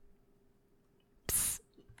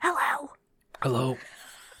Hello.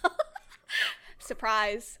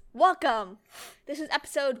 Surprise. Welcome. This is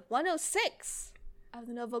episode 106 of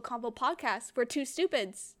the NgoVo podcast, where two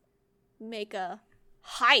stupids make a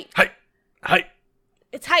hype. Hype.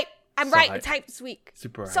 It's hype. I'm So right. hype. It's hype this week.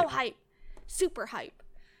 Super So hype. hype. Super hype.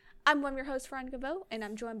 I'm one of your hosts for NgoVo, and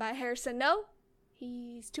I'm joined by Harrison No.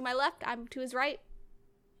 He's to my left. I'm to his right.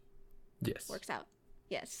 Yes. Works out.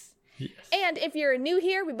 Yes. Yes. And if you're new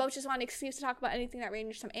here, we both just want an excuse to talk about anything that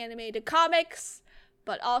ranges from anime to comics.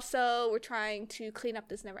 But also, we're trying to clean up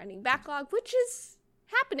this never-ending backlog, which is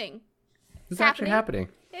happening. It's actually happening.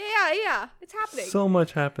 Yeah, it's happening. So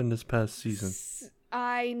much happened this past season.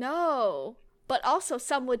 I know. But also,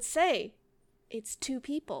 some would say, it's two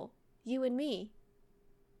people, you and me,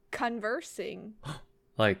 conversing.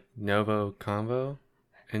 Like NgoVo, Convo,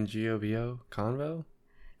 NgoVo, Convo.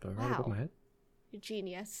 Do I write it Wow. above my head? You're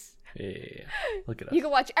genius. Yeah. Look at us. You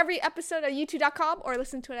can watch every episode on youtube.com or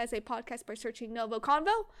listen to it as a podcast by searching NgoVo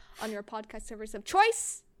Convo on your podcast service of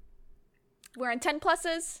choice. We're on 10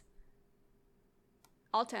 pluses.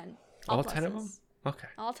 All 10. All 10 of pluses. them? Okay.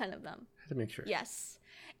 All 10 of them. I had to make sure. Yes.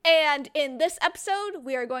 And in this episode,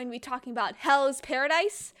 we are going to be talking about Hell's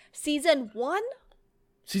Paradise, Season 1?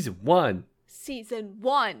 Season 1. Season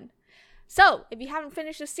 1. So, if you haven't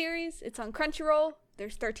finished the series, it's on Crunchyroll.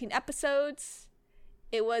 There's 13 episodes.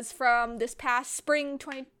 It was from this past spring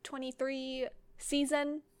 2023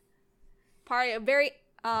 season. Probably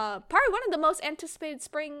one of the most anticipated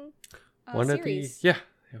spring series. Yeah.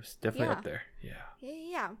 It was definitely Yeah. up there. Yeah.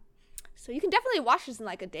 Yeah. So you can definitely watch this in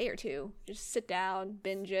like a day or two. Just sit down,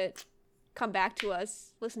 binge it, come back to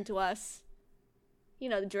us, listen to us. You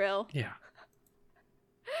know the drill. Yeah.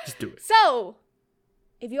 Just do it. So,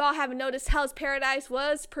 if you all haven't noticed, Hell's Paradise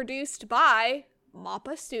was produced by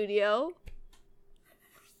Mappa Studio.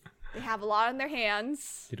 They have a lot on their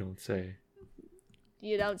hands. You don't say.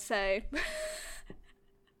 You don't say.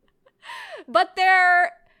 But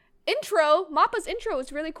their intro, Mappa's intro,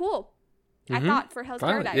 was really cool. I thought, for Hell's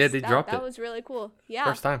Finally. Paradise. Yeah, they dropped it. That was really cool. Yeah.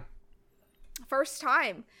 First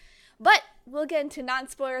time. But we'll get into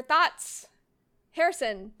non-spoiler thoughts.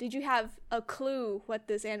 Harrison, did you have a clue what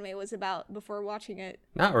this anime was about before watching it?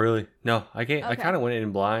 Not really. No, I can't. I Okay. kind of went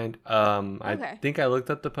in blind. I Okay. think I looked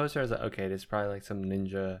up the poster. I was like, okay, this is probably like some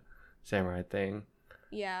ninja samurai thing.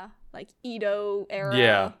 Yeah, like Edo era.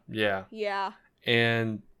 Yeah. Yeah.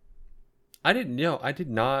 And I did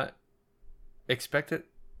not expect it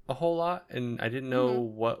a whole lot, and I didn't know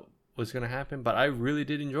what was gonna happen, but I really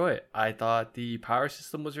did enjoy it. I thought the power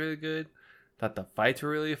system was really good. Thought the fights were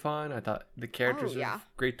really fun. I thought the characters were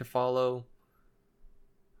great to follow.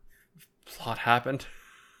 A lot happened.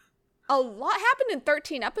 A lot happened in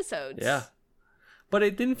 13 episodes. Yeah. But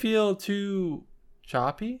it didn't feel too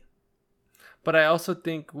choppy. But I also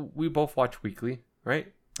think we both watch weekly,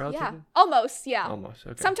 right? Yeah. Relatively? Almost, yeah. Almost,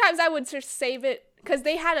 okay. Sometimes I would just save it because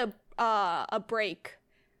they had a break.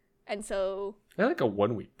 And so, I had like a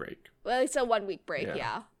 1 week break. well, it's a 1 week break, Yeah.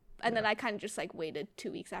 yeah. And then I kind of just like waited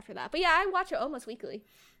 2 weeks after that. But yeah, I watch it almost weekly.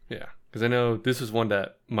 Yeah. Because I know this was one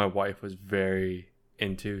that my wife was very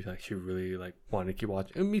into. Like, she really like wanted to keep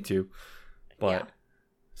watching. And me too. But, Yeah.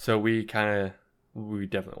 so we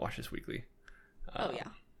definitely watched this weekly. Oh, yeah.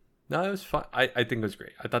 No, it was fun. I think it was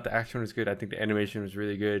great. I thought the action was good. I think the animation was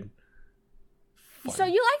really good. Fun. So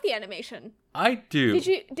you like the animation? I do. Did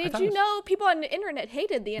you I thought it was- know people on the internet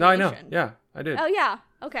hated the No, I animation? know. Yeah, I did. Oh, yeah.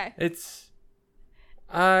 Okay. It's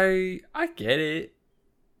I get it,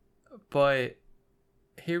 but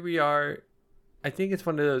here we are. I think it's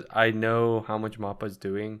one of those. I know how much Mappa's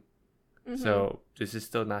doing, so this is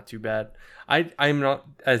still not too bad. I'm not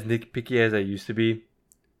as nitpicky as I used to be.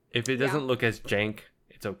 If it doesn't look as jank,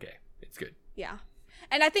 it's okay. It's good. Yeah.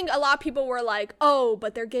 And I think a lot of people were like, oh,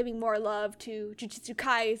 but they're giving more love to Jujutsu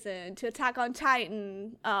Kaisen, to Attack on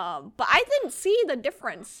Titan. But I didn't see the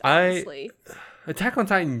difference, honestly. Attack on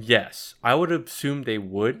Titan, yes, I would assume they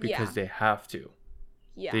would because they have to.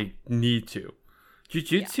 Yeah. They need to.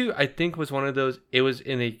 Jujutsu, I think, was one of those. It was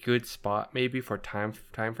in a good spot, maybe for time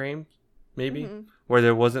frame, maybe where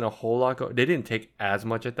there wasn't a whole lot. They didn't take as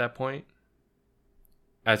much at that point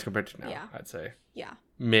as compared to now. Yeah. I'd say. Yeah.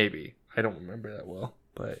 Maybe I don't remember that well,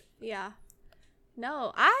 but Yeah.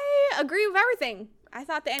 No, I agree with everything. I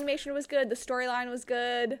thought the animation was good. The storyline was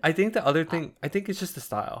good. I think the other thing, I think it's just the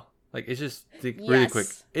style. Like, it's just really quick.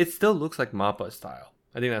 It still looks like Mappa's style.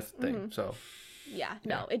 I think that's the thing. So. Yeah.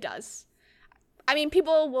 No, it does. I mean,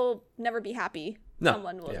 people will never be happy. No.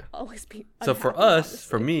 Someone will always be unhappy, So for us, obviously.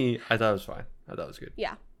 for me, I thought it was fine. I thought it was good.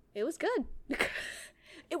 Yeah, it was good.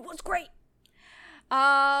 It was great.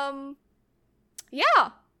 Yeah.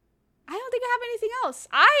 I don't think I have anything else.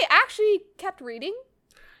 I actually kept reading.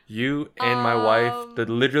 You and my wife,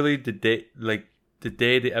 literally the day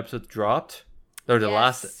the episode dropped, or the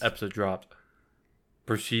last episode dropped,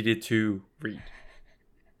 proceeded to read.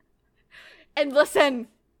 And listen.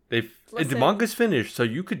 The manga's finished, so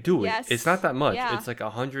you could do it. Yes. It's not that much. Yeah. It's like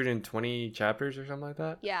 120 chapters or something like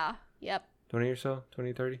that. Yeah. Yep. 20 or so,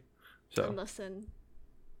 20, 30. So. And listen.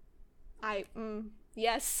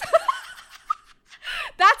 Yes.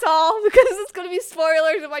 That's all, because it's going to be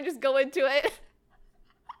spoilers if I just go into it.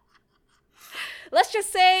 Let's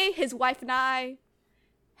just say his wife and I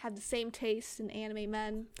have the same taste in anime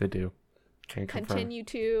men. They do. Can't confirm. Continue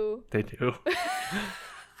to. They do.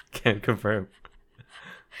 Can't confirm.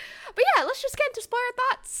 But yeah, let's just get into spoiler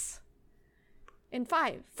thoughts. In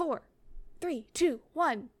 5, 4, 3, 2,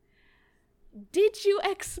 1. Did you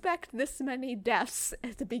expect this many deaths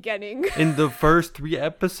at the beginning? In the first 3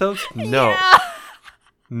 episodes? No. Yeah.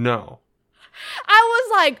 No. I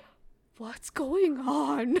was like, what's going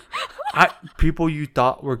on? People you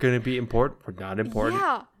thought were going to be important were not important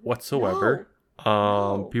whatsoever.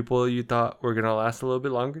 No. People you thought were going to last a little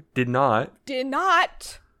bit longer did not.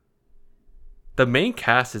 The main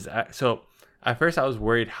cast is... So, at first I was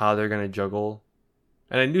worried how they're going to juggle.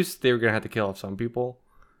 And I knew they were going to have to kill off some people.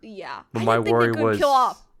 Yeah. But my worry was... kill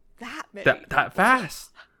off that many. That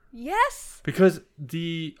fast. Yes. Because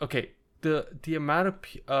the amount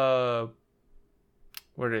of...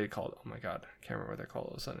 what are they called? Oh my god. I can't remember what they're called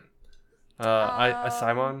all of a sudden.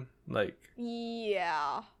 Simon? Like...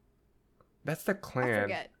 Yeah. That's the clan. I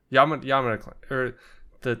forget. Yamada clan. Or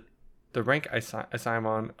the rank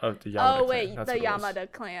Simon of the Yamada clan. Oh wait, the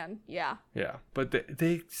Yamada clan. Yeah. Yeah. But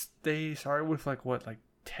they started with like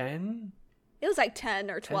 10? It was like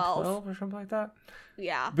 10 or 12. 10, 12 or something like that.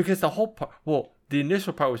 Yeah. Because the whole part... Well, the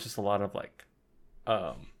initial part was just a lot of like...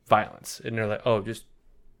 violence. And they're like, oh, just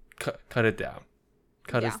cut it down.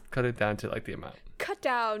 Cut it down to like the amount. Cut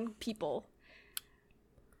down people.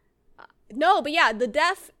 No, but yeah, the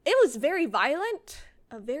death, it was very violent.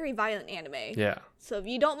 A very violent anime. Yeah. So if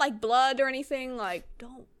you don't like blood or anything, like,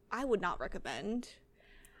 I would not recommend.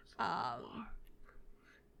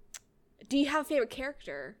 Do you have a favorite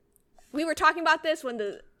character? We were talking about this when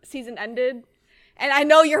the season ended. And I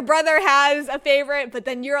know your brother has a favorite, but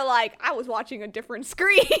then you're like, I was watching a different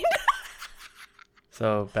screen.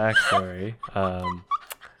 So, backstory.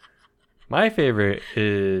 My favorite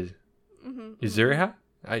is Yuzuria.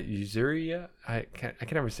 Yuzuria? I can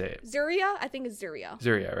never say it. Zuria? I think it's Zuria.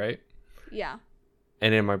 Zuria, right? Yeah.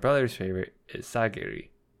 And then my brother's favorite is Sagiri.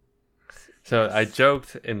 So I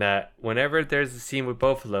joked in that whenever there's a scene with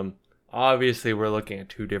both of them, obviously we're looking at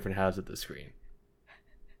 2 different halves of the screen.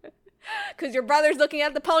 Because your brother's looking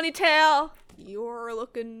at the ponytail. You're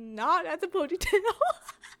looking not at the ponytail.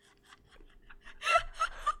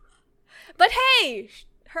 But hey,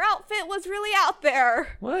 her outfit was really out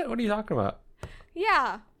there. What? What are you talking about?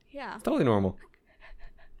 Yeah. Totally normal.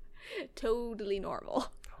 Totally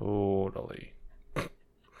normal. Totally.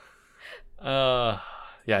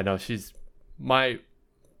 Yeah, no, she's my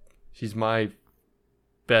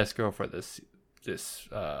best girl for this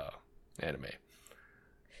anime.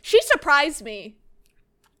 She surprised me.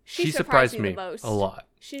 She surprised me the most. A lot.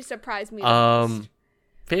 She surprised me the most.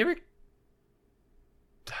 Favorite?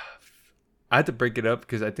 I had to break it up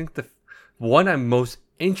because I think the one I'm most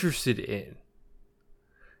interested in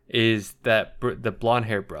is the blonde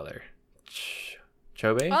haired brother,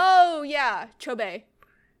 Chobe. Oh yeah, Chobe.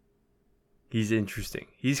 He's interesting.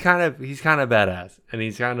 He's kind of badass, and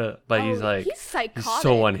he's kind of like he's psychotic. He's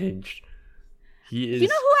so unhinged. He is. You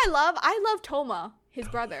know who I love? I love Toma, his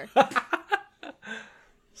brother.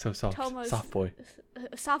 So soft. Toma's soft boy.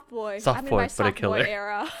 Soft boy. Soft boy, but a killer.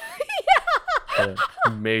 Era.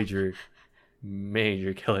 Major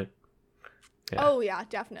killer. Yeah. Oh yeah,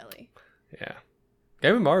 definitely. Yeah.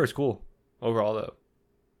 Gavin Maru is cool overall though.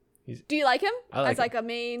 Do you like him as like a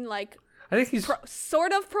main like? I think he's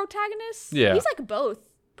sort of protagonist. Yeah, he's like both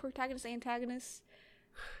protagonist, antagonist.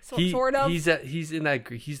 Sort of. He's that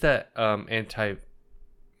anti.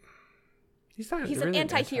 He's not. He's really an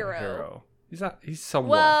anti-hero. He's not. He's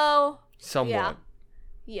somewhat. Well. Somewhat.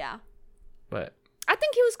 Yeah. But I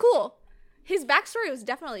think he was cool. His backstory was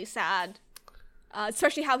definitely sad,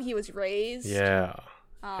 especially how he was raised. Yeah.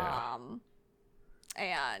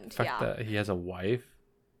 And the fact that he has a wife.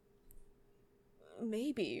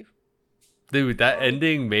 Maybe. Dude, that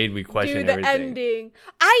ending made me question everything. Ending.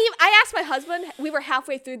 I asked my husband, we were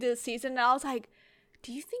halfway through the season, and I was like,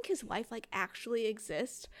 do you think his wife, like, actually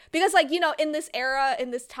exists? Because, like, you know, in this era,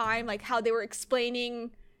 in this time, like, how they were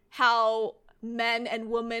explaining how men and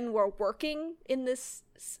women were working in this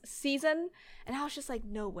season, and I was just like,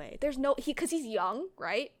 no way. There's no... because he's young,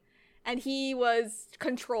 right? and he was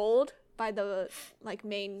controlled by the like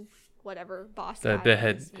main whatever boss, the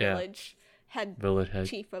head, village head, village head,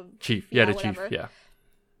 chief, the whatever. chief, yeah.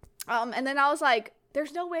 And then I was like,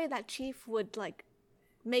 there's no way that chief would like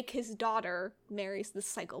make his daughter marry the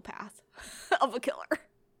psychopath of a killer.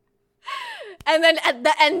 And then at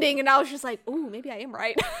the ending, and I was just like, ooh, maybe I am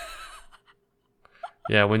right.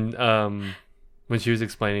 Yeah, when she was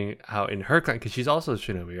explaining how in her clan, because she's also a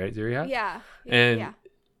shinobi, right, Zuria? Yeah. And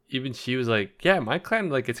even she was like, yeah, my clan,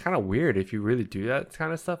 like, it's kind of weird if you really do that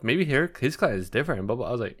kind of stuff. Maybe his clan is different, but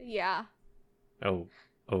I was like, yeah. Oh,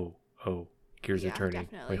 gears are turning.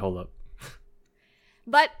 Definitely. Wait, hold up.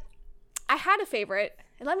 But I had a favorite.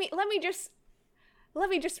 And let me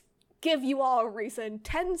just give you all a reason.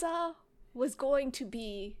 Tenza was going to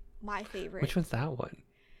be my favorite. Which one's that one?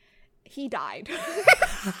 He died.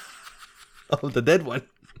 Oh, the dead one.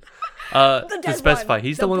 The dead to specify, one.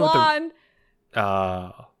 he's the one blonde, with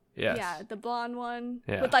the yes. Yeah, the blonde one.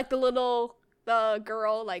 Yeah. With like the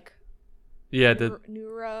girl, like yeah, the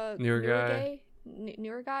newer guy.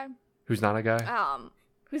 Newer guy? Who's not a guy?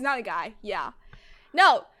 Who's not a guy, yeah.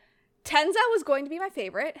 No. Tenza was going to be my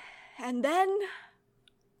favorite, and then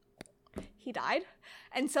he died.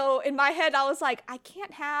 And so in my head I was like, I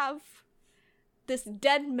can't have this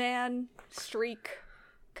dead man streak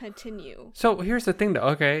continue. So here's the thing though.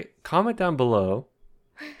 Okay, comment down below.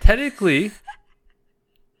 Technically,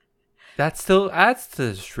 that still adds to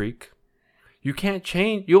the streak. You can't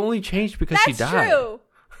change. You only changed because he died. That's true.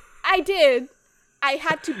 I did. I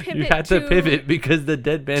had to pivot. You had to pivot because the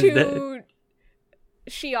dead man's dead.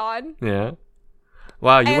 Shion. Yeah.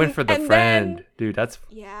 Wow, you went for the friend, then, dude. That's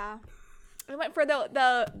yeah. I went for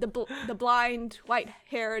the blind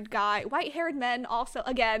white-haired guy. White-haired men also,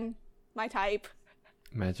 again, my type.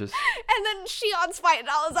 matches. And then Shion's fight, and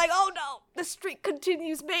I was like, oh no, the streak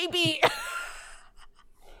continues, baby.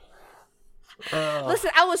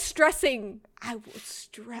 Listen, I was stressing. I was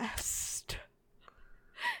stressed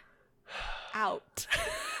out.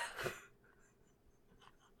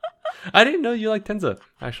 I didn't know you liked Tenza,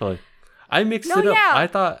 actually. I mixed it up.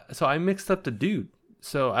 Yeah. I mixed up the dude.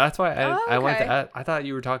 So that's why I went to ask. I thought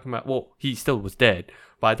you were talking about, well, he still was dead,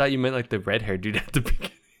 but I thought you meant like the red haired dude at the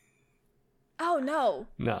beginning. Oh, no.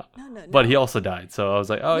 No. But he also died. So I was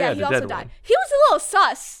like, oh yeah, he the also dead died. one. He was a little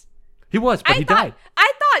sus. He was, but he died.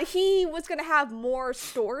 I thought he was going to have more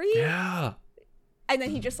story. Yeah. And then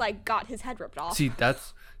he just like got his head ripped off. See,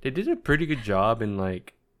 they did a pretty good job in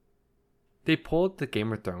like, they pulled the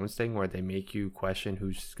Game of Thrones thing where they make you question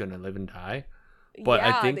who's going to live and die. But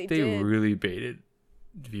yeah, I think they did. really baited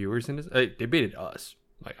viewers in this. They baited us.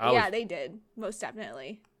 Like they did. Most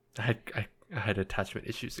definitely. I had attachment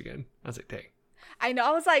issues again. I was like, dang. I know.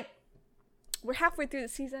 I was like, we're halfway through the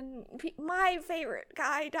season. My favorite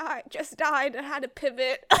guy just died and had to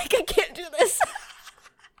pivot. Like, I can't do this.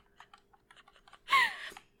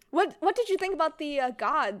 What did you think about the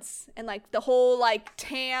gods and like the whole like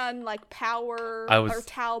Tan like power or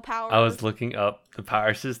Tau power? I was looking up the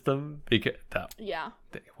power system because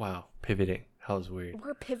wow, pivoting. That was weird.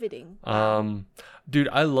 We're pivoting. Dude,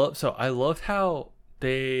 I loved how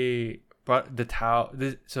they brought the Tau.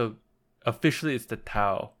 So officially, it's the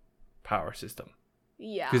Tau power system.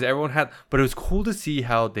 Yeah. Because everyone had, but it was cool to see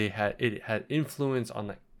how it had influence on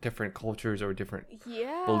like different cultures or different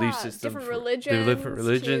belief systems, different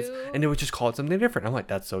religions, and they would just call it something different. I'm like,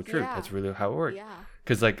 that's so true. Yeah. That's really how it worked. Yeah.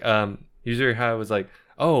 Because like usually how it was like,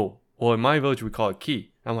 oh, well, in my village we call it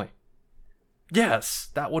ki. I'm like, yes,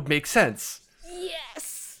 that would make sense.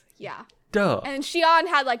 Yes. Yeah. Duh. And Shion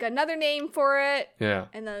had like another name for it. Yeah.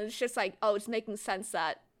 And then it's just like, oh, it's making sense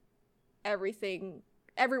that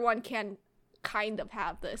everyone can kind of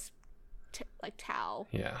have this like Tau.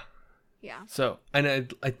 Yeah. Yeah. So,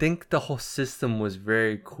 and I think the whole system was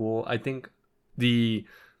very cool. I think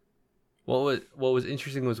what was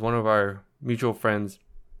interesting was one of our mutual friends,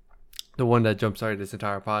 the one that jump started this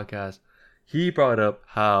entire podcast, he brought up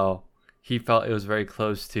how he felt it was very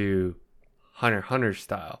close to Hunter x Hunter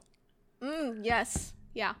style. Yes.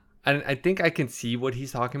 Yeah. And I think I can see what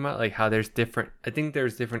he's talking about, like how there's different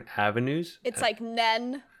avenues. It's like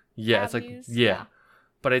Nen. Yeah, avenues. It's like yeah.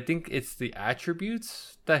 But I think it's the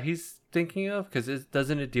attributes that he's thinking of, because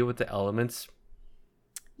doesn't it deal with the elements?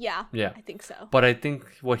 Yeah. Yeah. I think so. But I think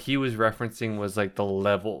what he was referencing was like the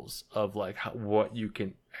levels of like what you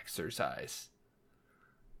can exercise.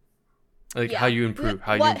 Like how you improve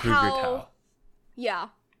your Tau. Yeah.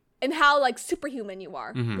 And how like superhuman you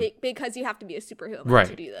are. Because you have to be a superhuman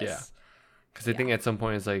to do this. Yeah. Because I think at some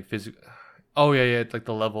point it's like physical. Oh yeah, it's like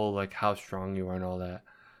the level, like how strong you are and all that.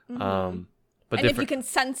 But and if you can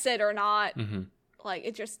sense it or not. Like,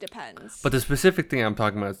 it just depends. But the specific thing I'm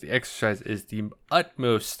talking about is the exercise is the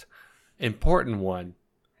utmost important one,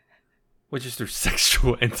 which is their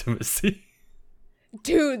sexual intimacy.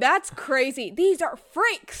 Dude, that's crazy. These are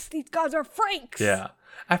freaks. These guys are freaks. Yeah.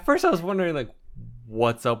 At first I was wondering, like,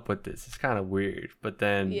 what's up with this? It's kind of weird. But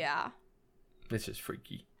then it's just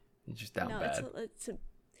freaky. It's just down bad.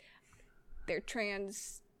 They're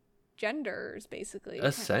transgenders, basically.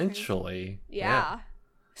 Essentially. Yeah.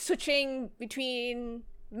 Switching between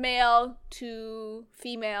male to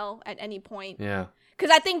female at any point. Yeah. Because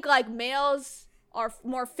I think, like, males are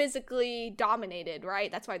more physically dominated,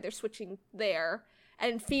 right? That's why they're switching there.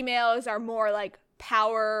 And females are more, like,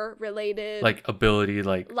 power related. Like ability,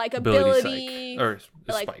 like ability. Or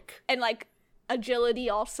like, spike. And, like, agility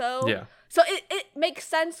also. Yeah. So it makes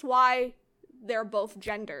sense why they're both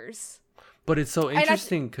genders. But it's so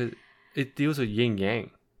interesting because it deals with yin yang.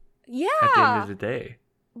 Yeah. At the end of the day.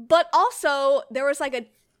 But also, there was like a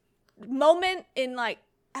moment in like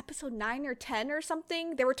episode 9 or 10 or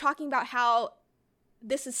something. They were talking about how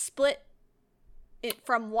this is split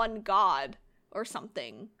from one god or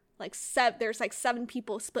something. Like there's like 7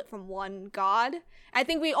 people split from one god. I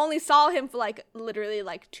think we only saw him for like literally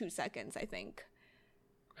like 2 seconds, I think.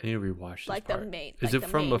 I need to rewatch this like part. The main. Is like it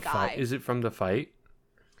from the fight? Is it from the fight?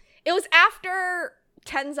 It was after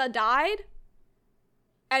Tenza died,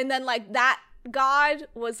 and then like that god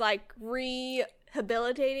was like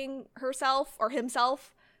rehabilitating herself or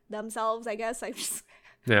themselves, I guess.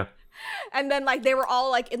 Yeah. And then like they were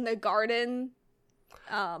all like in the garden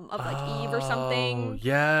of like Eve or something.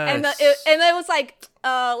 Yes. And it was like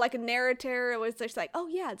a narrator. It was just like, oh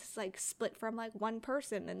yeah, it's like split from like one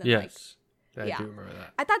person, and then yes. I do remember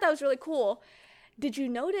that. I thought that was really cool. Did you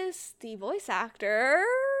notice the voice actor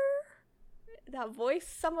that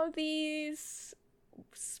voiced some of these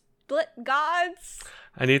split gods?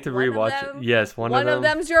 I need to rewatch it. Yes, one of them. One of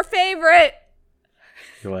them's your favorite.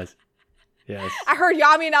 It was. Yes. I heard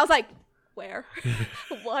Yami and I was like, where?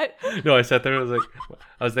 What? No, I sat there and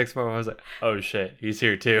I was next to my mom. I was like, oh shit, he's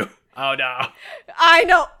here too. Oh no. I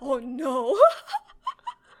know. Oh no.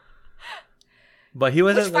 But he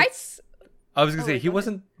wasn't. Which fights? I was gonna say he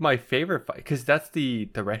wasn't my favorite fight because that's the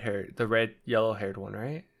red yellow haired one,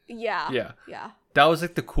 right? Yeah. Yeah. That was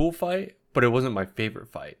like the cool fight, but it wasn't my favorite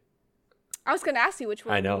fight. I was gonna ask you which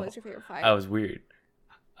one was your favorite fight. That was weird.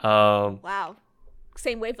 Wow.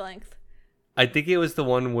 Same wavelength. I think it was the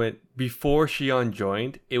one before Shion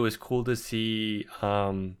joined. It was cool to see.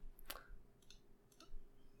 Let's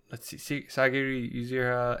see, Sagiri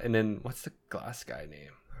Yuzura, and then what's the glass guy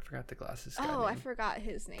name? I forgot the glasses guy name. I forgot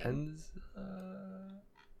his name. Tenza?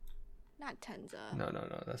 Not Tenza. No,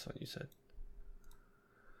 that's what you said.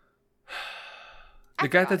 The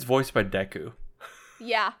guy that's voiced by Deku.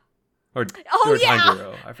 Yeah. or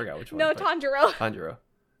Tanjiro. I forgot which one. No, Tanjiro. Tanjiro.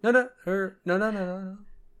 No. I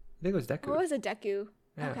think it was Deku. Or was it Deku?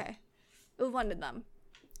 Yeah. Okay. It was one of them.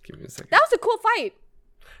 Give me a second. That was a cool fight.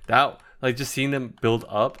 That, like, just seeing them build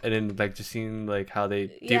up and then, like, just seeing, like, how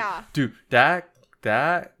they... Yeah. Dude, that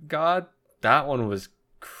god, that one was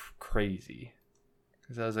crazy.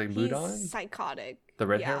 Because that was, like, Mudon? He's psychotic. The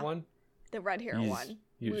red hair one? The red hair one.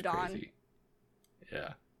 He was Mudon. crazy.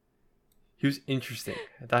 Yeah. He was interesting.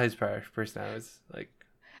 I thought his personality was, like...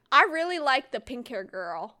 I really like the pink hair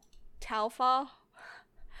girl. Talfa.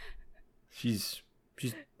 She's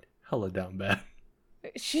hella down bad.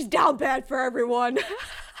 She's down bad for everyone.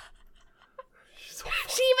 She's so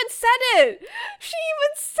she even said it. She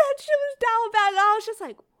even said she was down bad. And I was just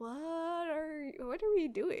like, what are we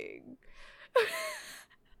doing?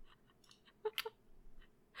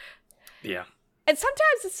 Yeah. And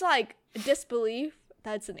sometimes it's like disbelief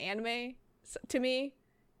that it's an anime to me.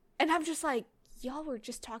 And I'm just like, y'all were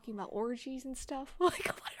just talking about orgies and stuff. Like,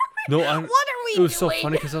 what are we doing? It was so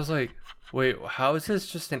funny because I was like, wait, how is this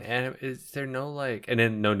just an anime? Is there no, like, and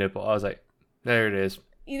then no nipple? I was like, there it is.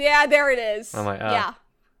 Yeah, there it is. I'm like, yeah.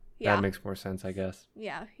 That makes more sense, I guess.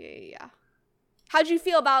 Yeah. How'd you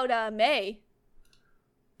feel about May?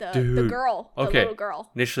 The girl. The little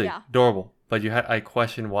girl. Initially, adorable. But I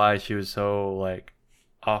questioned why she was so, like,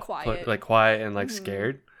 quiet and, like,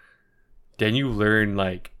 scared. Then you learn,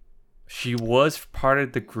 like, she was part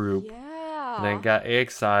of the group. Yeah. And then got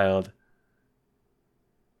exiled.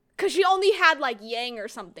 Because she only had, like, yang or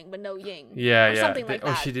something, but no yin. Yeah, or something like that.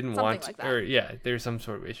 Or she didn't want to. Or, yeah, there's some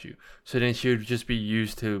sort of issue. So then she would just be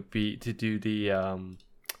used to do the,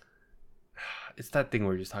 it's that thing we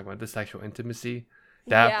were just talking about, the sexual intimacy.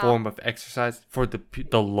 That form of exercise for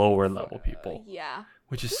the lower level people. Yeah.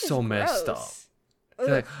 Which is so messed up.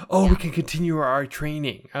 They're like, we can continue our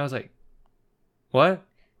training. I was like, what?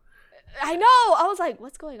 I know. I was like,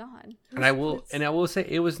 what's going on? And I will say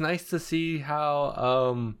it was nice to see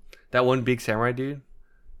how that one big samurai dude.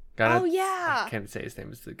 Oh yeah. I can't say his name.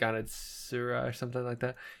 It's the Ganatsura or something like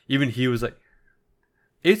that. Even he was like,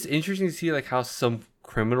 it's interesting to see like how some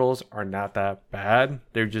criminals are not that bad.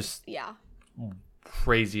 They're just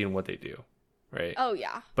crazy in what they do, right? Oh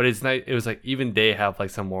yeah. But it's nice. It was like even they have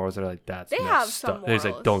like some morals that are like that's they have some morals. There's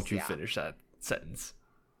like, don't you finish that sentence?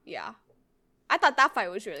 Yeah, I thought that fight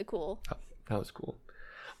was really cool. Oh, that was cool.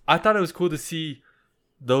 I thought it was cool to see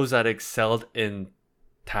those that excelled in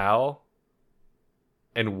Tao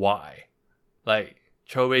and why. Like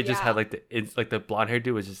Chobe just had like the blonde hair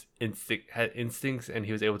dude was just had instincts and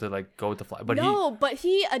he was able to like go with the fly. But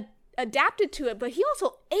he adapted to it. But he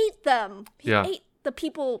also ate them. He ate the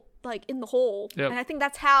people like in the hole. Yep. And I think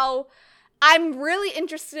that's how I'm really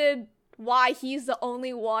interested. Why he's the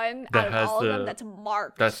only one out of all of them that's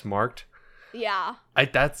marked. That's marked. Yeah.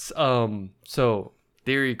 That's so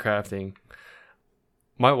theory crafting.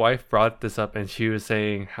 My wife brought this up and she was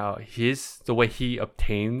saying how the way he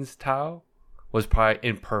obtains Tao was probably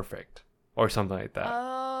imperfect or something like that.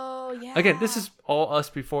 Oh yeah. Again, this is all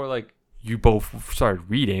us before like you both started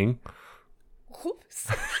reading.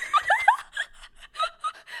 Oops.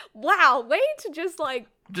 Wow, way to just like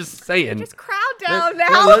just saying. Just crowd down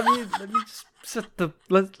now. Let me just set the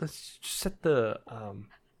let's set the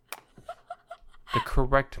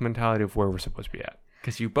correct mentality of where we're supposed to be at,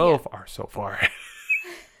 because you both are so far.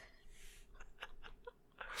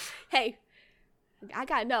 Hey, I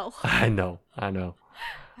gotta know. I know.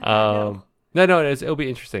 No, it'll be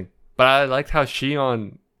interesting. But I liked how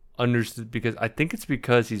Shion understood, because I think it's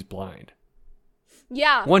because he's blind.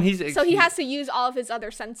 Yeah. He has to use all of his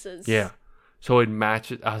other senses. Yeah. So it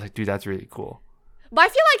matches. I was like, dude, that's really cool. But I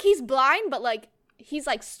feel like he's blind, but like he's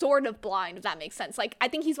like sort of blind, if that makes sense. Like I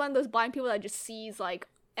think he's one of those blind people that just sees like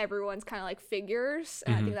everyone's kind of like figures,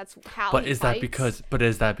 and I think that's how. But is that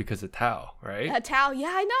because of Tao, right? Tao,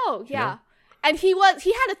 yeah, I know, yeah. And he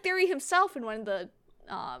had a theory himself in one of the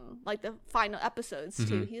like the final episodes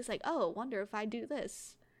too. He was like, oh, wonder if I do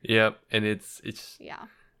this. Yep, and it's yeah.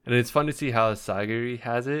 And it's fun to see how Sagiri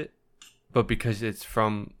has it, but because it's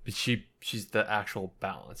from she's the actual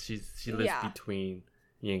balance. She lives between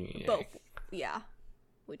yin and yang. Both, yeah,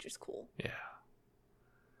 which is cool. Yeah.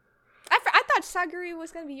 I thought Sagiri was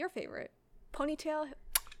gonna be your favorite ponytail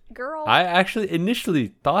girl. I actually initially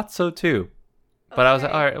thought so too, but I was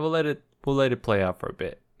like, all right, we'll let it play out for a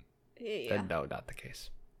bit. Yeah. And no, not the case.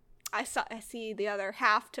 I see the other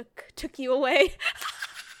half took you away.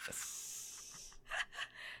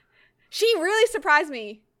 She really surprised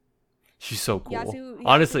me. She's so cool.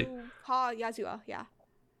 Honestly. Yazua, yeah.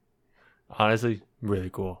 Honestly, really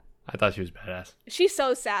cool. I thought she was badass. She's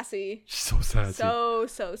so sassy. She's so sassy.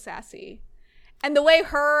 So sassy. And the way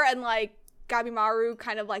her and like Gabimaru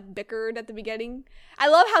kind of like bickered at the beginning. I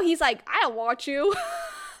love how he's like, I don't want you.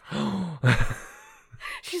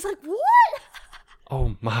 She's like, what?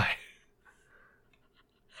 Oh my.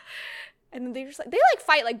 And then they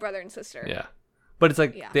fight like brother and sister. Yeah. But it's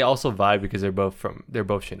like they also vibe because they're both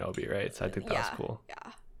shinobi, right? So I think that was cool.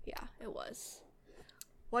 Yeah, it was.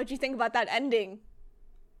 What did you think about that ending?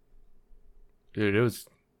 Dude, it was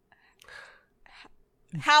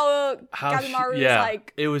how Gabimaru was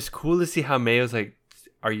like. It was cool to see how Mei was like,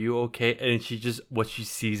 "Are you okay?" And what she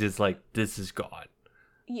sees is like, "This is gone."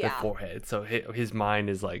 Yeah. The forehead. So his mind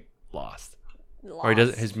is like lost. Or he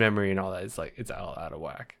doesn't. His memory and all that is like it's all out of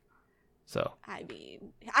whack. So. I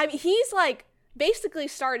mean, he's like. Basically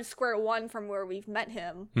started square one from where we've met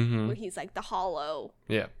him, where he's like the hollow.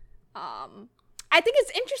 Yeah. I think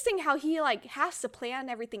it's interesting how he like has to plan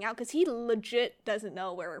everything out, because he legit doesn't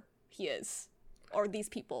know where he is or these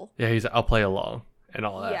people. Yeah, he's I'll play along and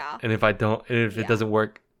all that. Yeah. And if it doesn't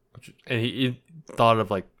work, and he thought of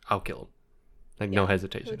like I'll kill him, like no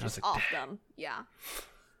hesitation. I was like, off them. Yeah.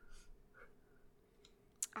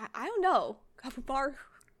 I don't know. Kabumaru.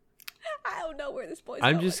 I don't know where this boy's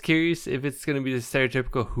going. I'm just curious if it's going to be the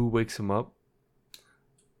stereotypical who wakes him up.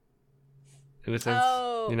 In a sense,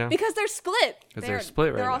 you know? Because they're split. Because they're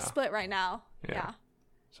split right now. They're all split right now. Yeah.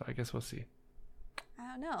 So I guess we'll see. I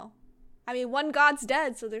don't know. I mean, one god's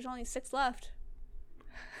dead, so there's only 6 left.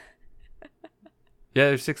 Yeah,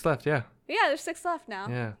 there's 6 left, yeah. Yeah, there's 6 left now.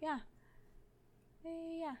 Yeah. Yeah.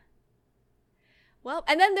 Well,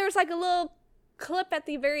 and then there's like a little clip at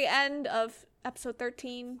the very end of episode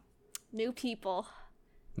 13. New people.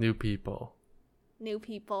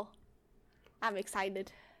 I'm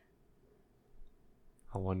excited.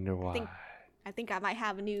 I wonder why. I think I might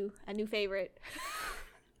have a new favorite.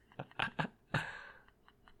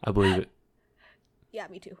 I believe it. Yeah,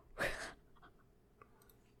 me too.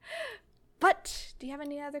 But do you have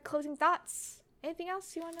any other closing thoughts? Anything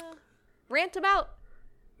else you want to rant about?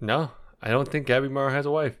 No, I don't think Gabby Mara has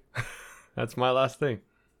a wife. That's my last thing.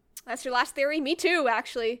 That's your last theory? Me too,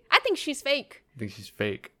 actually. I think she's fake. I think she's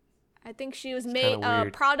fake. I think she was It's made kinda a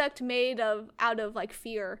weird. product made out of like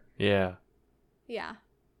fear. Yeah. Yeah.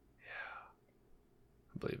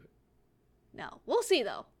 I believe it. No, we'll see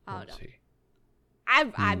though. I don't We'll know. see.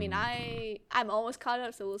 I mean, I'm almost caught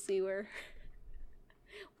up, so we'll see where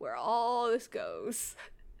all this goes.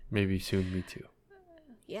 Maybe soon, me too.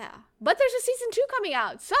 Yeah, but there's a season 2 coming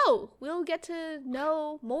out, so we'll get to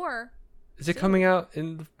know more. Is it coming out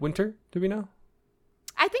in the winter? Do we know?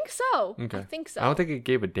 I think so. Okay. I think so. I don't think it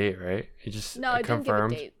gave a date, right? It just No, it didn't give a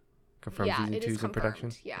confirmed. date. Confirmed Yeah, season it is 2's in confirmed,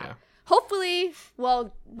 production. yeah. Hopefully,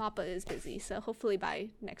 well, Mappa is busy, so hopefully by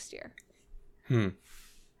next year.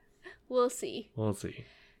 We'll see. We'll see.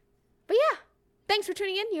 But yeah, thanks for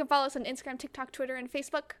tuning in. You can follow us on Instagram, TikTok, Twitter, and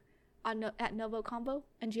Facebook at NgoVo Convo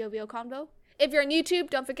and NgoVo Convo. If you're on YouTube,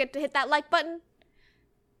 don't forget to hit that like button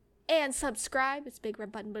and subscribe. It's a big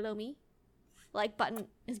red button below me. Like button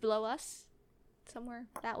is below us. Somewhere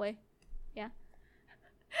that way. Yeah.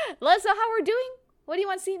 Let us know how we're doing. What do you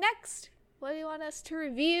want to see next? What do you want us to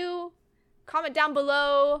review? Comment down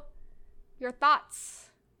below your thoughts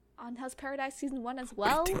on Hell's Paradise Season 1 as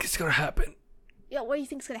well. What do you think is going to happen? Yeah, what do you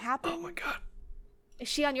think's going to happen? Oh my god. Is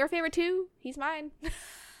she on your favorite too? He's mine.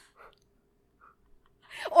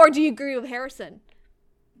 Or do you agree with Harrison?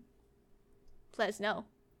 Let us know.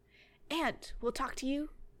 And we'll talk to you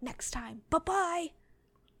next time. Bye-bye.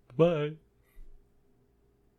 Bye.